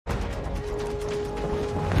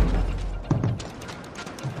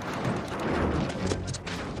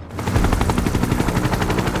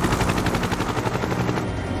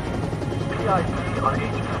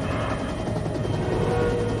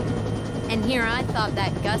Junior, I thought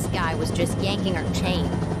that Gus guy was just yanking our chain.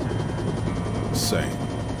 Same.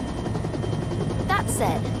 That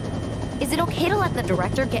said, is it okay to let the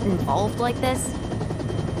director get involved like this?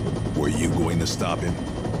 Were you going to stop him?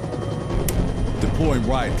 Deploying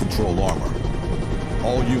riot control armor.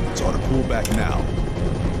 All units are to pull back now.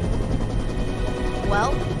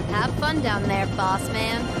 Well, have fun down there, boss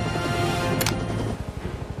man.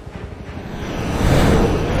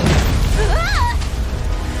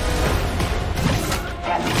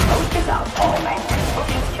 Coaches out, Paul, man.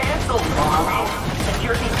 Booking's canceled, Paul, man.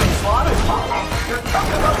 Security's been slaughtered, Paul, man. You're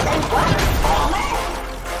talking about them weapons, Paul, man.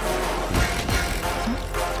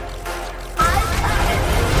 I've had it.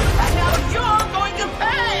 And now you're going to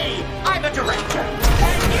pay. I'm a director,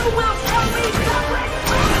 and you will show me some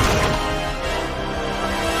respect.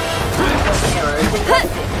 Errors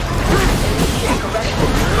detected. Initiate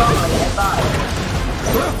correction strongly advised.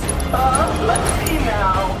 Let's see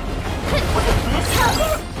now. Was it this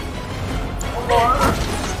happen? Or...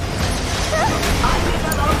 I did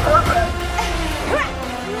that on purpose!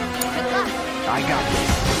 I got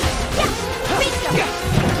this.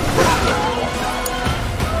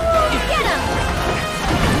 Get him!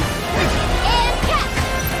 And catch!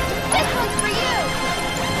 This one's for you!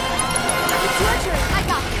 It's your turn, I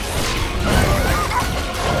got this!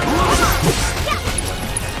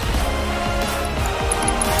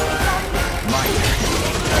 My turn.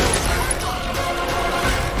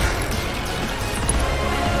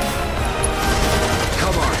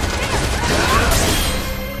 Come on.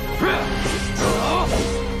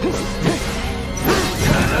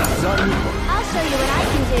 I'll show you what I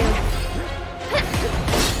can do.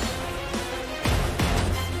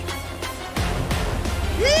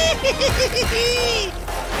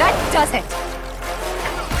 That does it.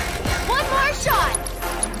 One more shot.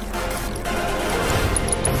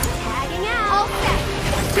 Tagging out. All set.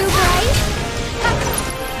 Too bright.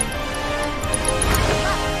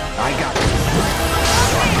 I got this.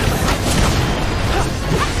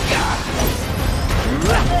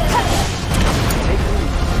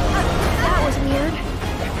 That was weird.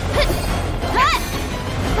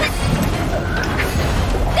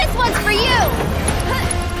 This one's for you!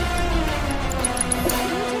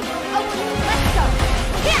 Oh, let's go!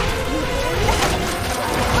 Yeah!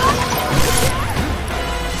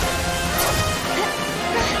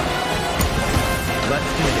 Let's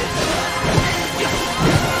do this.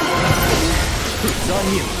 It's on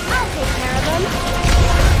you. I'll take care of them.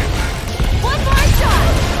 One more shot!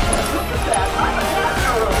 Look at that, I'm a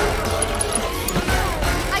natural!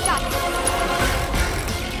 I got it.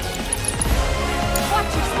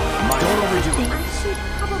 Watch yourself. Don't overdo it. I should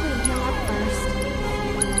probably heal up first.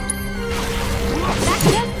 That's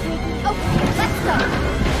it? Okay, let's go.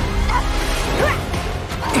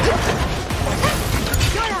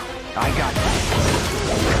 I got this.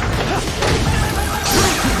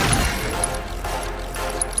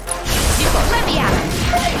 Let me out.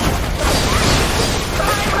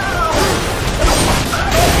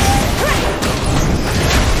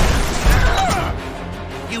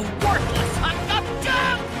 You worthless hunk of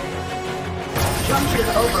junk! Junction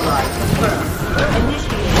override confirmed.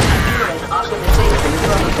 Initiating anuran optimization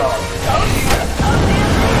protocol. Oh dear! Oh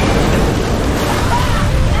dear!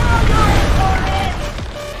 Now going for it!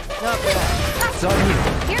 Not bad. It's on you.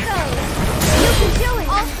 Here goes. You can do it.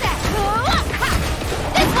 All set.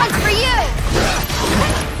 This one's for you.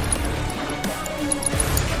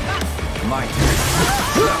 My turn.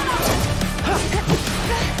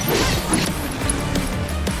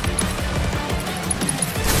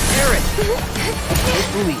 Barret! Take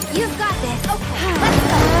the lead. You've got this. Okay, let's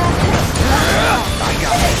go. I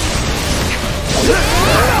got it.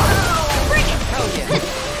 Bring it. Hell yeah.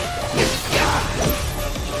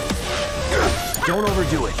 Don't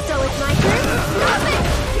overdo it. So it's my turn? Stop it!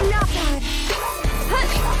 Not bad.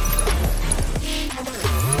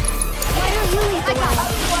 Why don't you lead the way?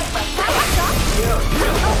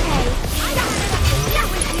 Okay. I got it. Yeah,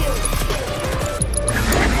 with you.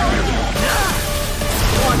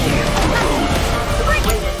 Warning.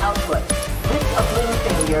 Weighted output. Risk of limb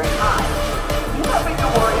failure high. You nothing to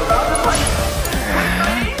worry about the fight.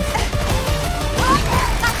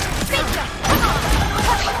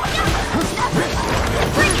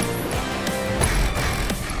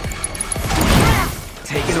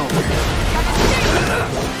 Take it over.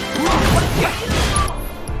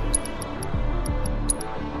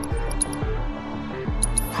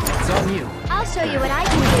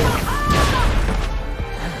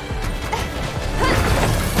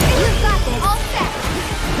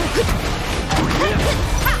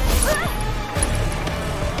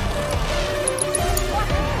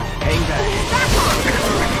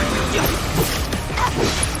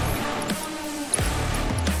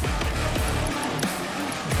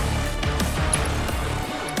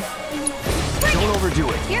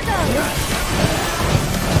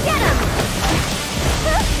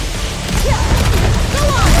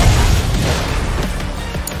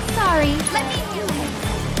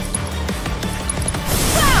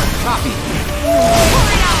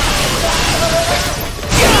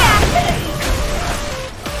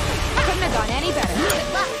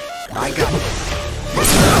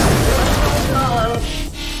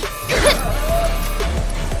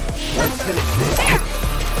 Let's finish this.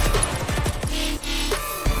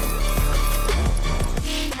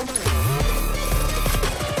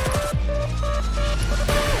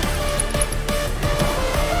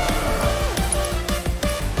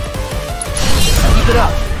 Keep it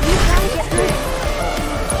up. You gotta get through.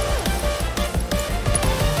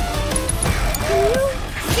 Can you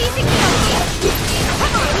see if you can help me?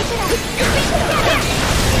 Come on, we can together.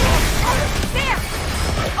 There.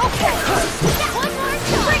 Okay. Get one more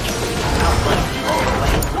shot. Bring it.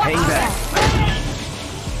 Hang back.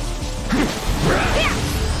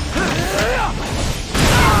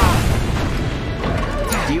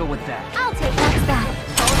 Deal with that. I'll take next back.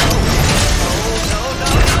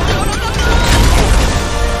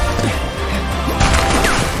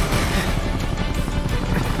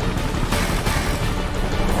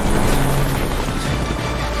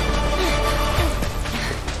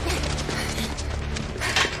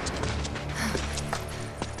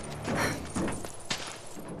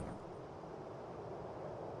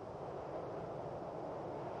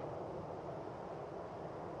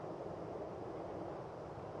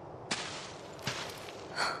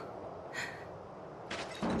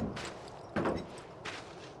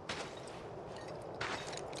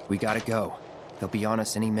 We gotta go. They'll be on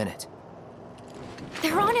us any minute.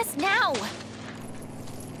 They're on us now.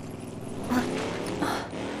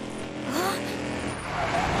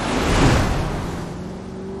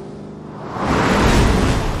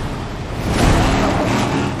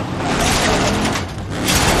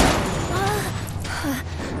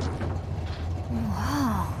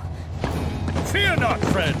 Fear not,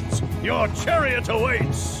 friends! Your chariot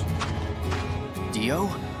awaits! Dio?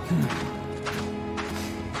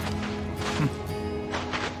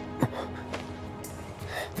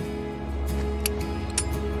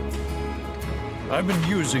 I've been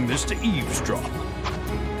using this to eavesdrop.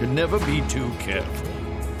 Could never be too careful.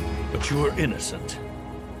 But you were innocent.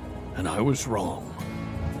 And I was wrong.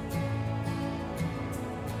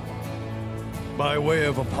 By way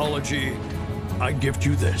of apology, I gift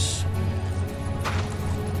you this.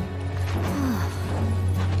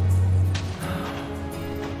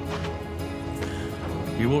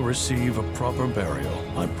 You will receive a proper burial,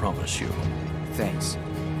 I promise you. Thanks.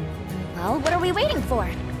 Well, what are we waiting for?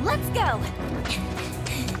 Let's go.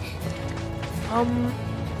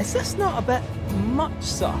 Is this not a bit much,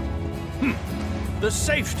 sir? The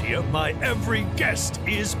safety of my every guest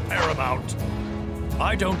is paramount.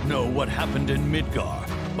 I don't know what happened in Midgar,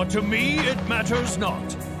 but to me it matters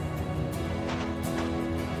not.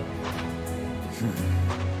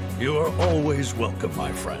 You are always welcome,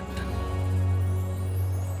 my friend.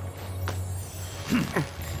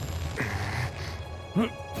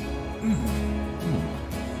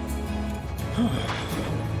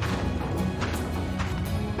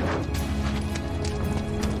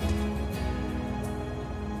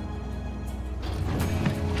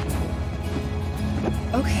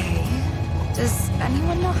 Okay. Does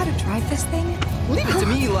anyone know how to drive this thing? Leave it to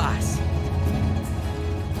me, lass.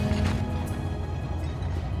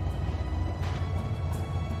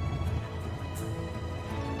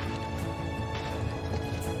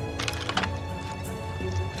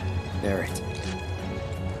 Barret.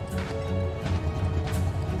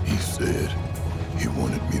 He said he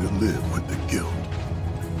wanted me to live with the guilt.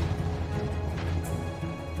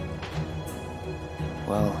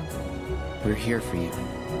 Well, we're here for you.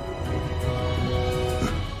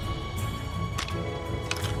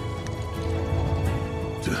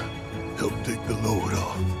 To help take the load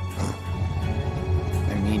off, huh?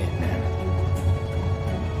 I mean it, man.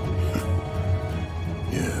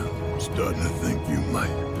 Yeah, I'm starting to think you might.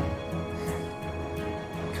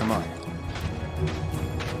 Come on.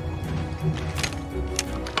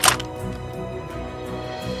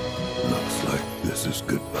 Looks like this is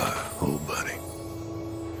goodbye, old buddy.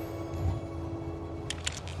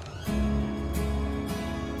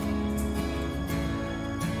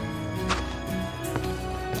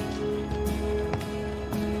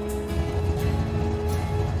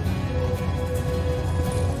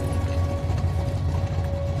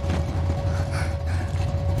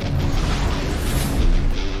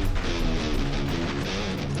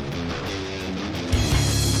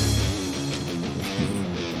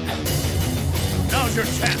 Now's your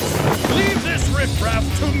chance. Leave this riffraff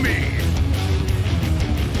to me.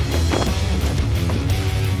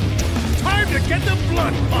 Time to get the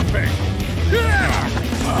blood pumping. Hang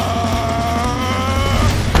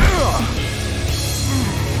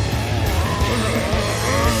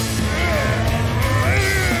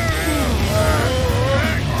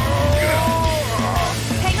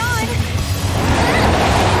on.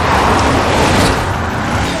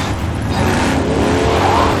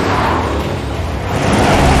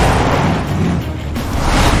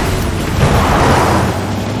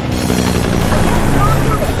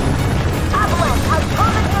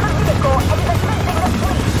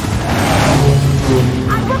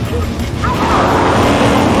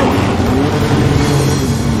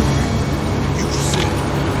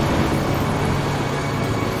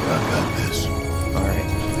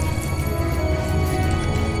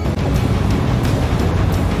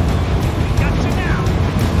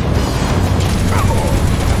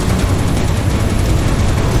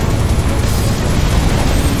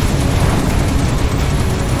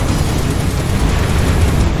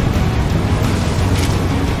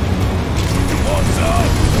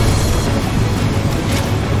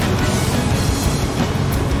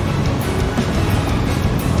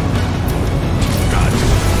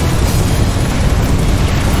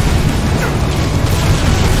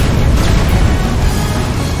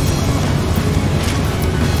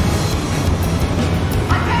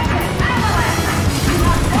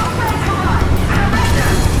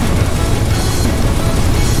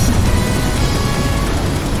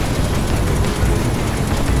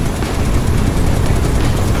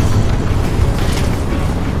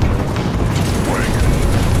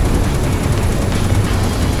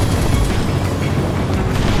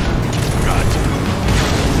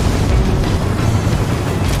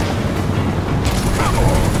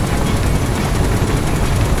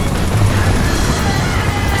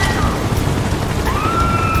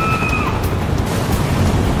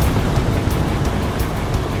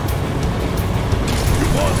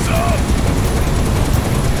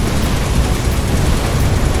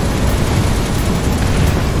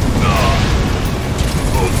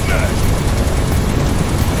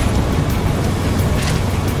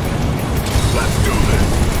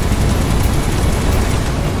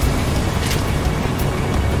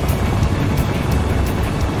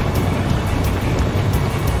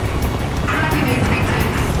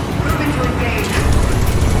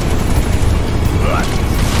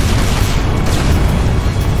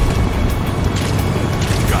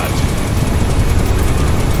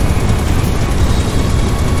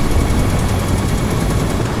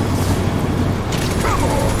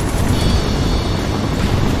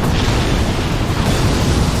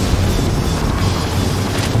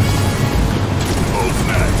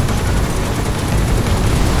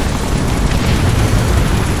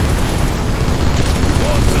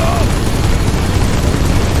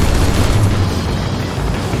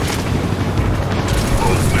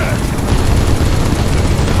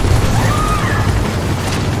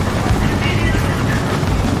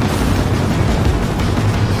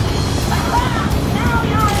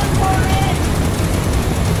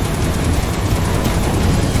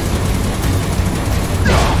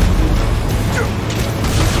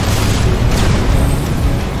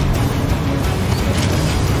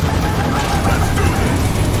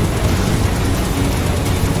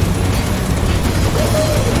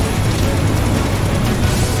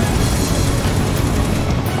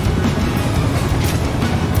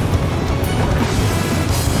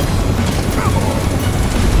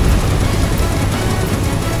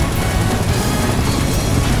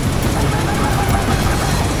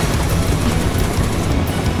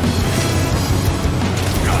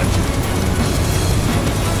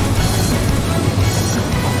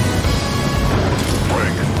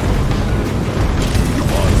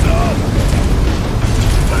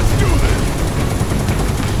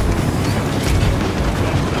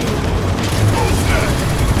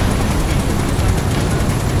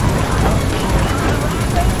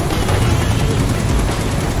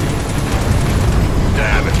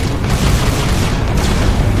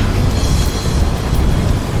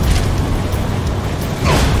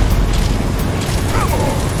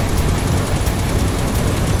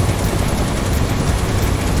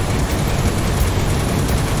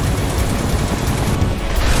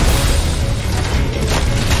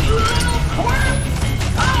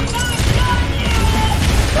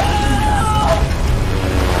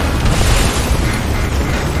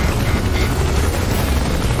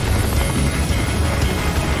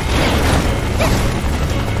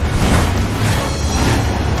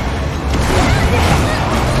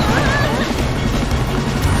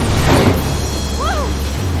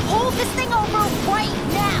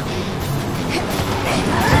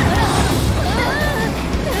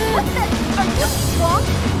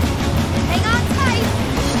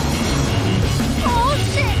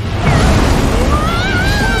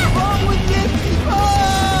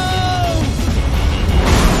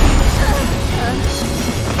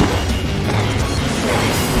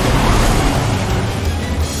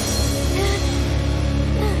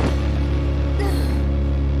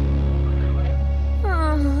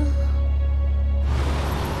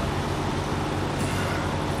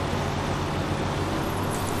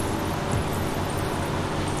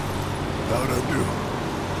 How'd I do?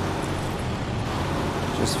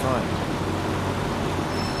 Just fine.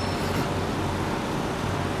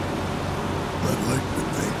 I'd like to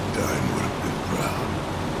think Dine would have been proud.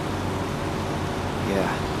 Yeah,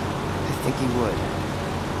 I think he would.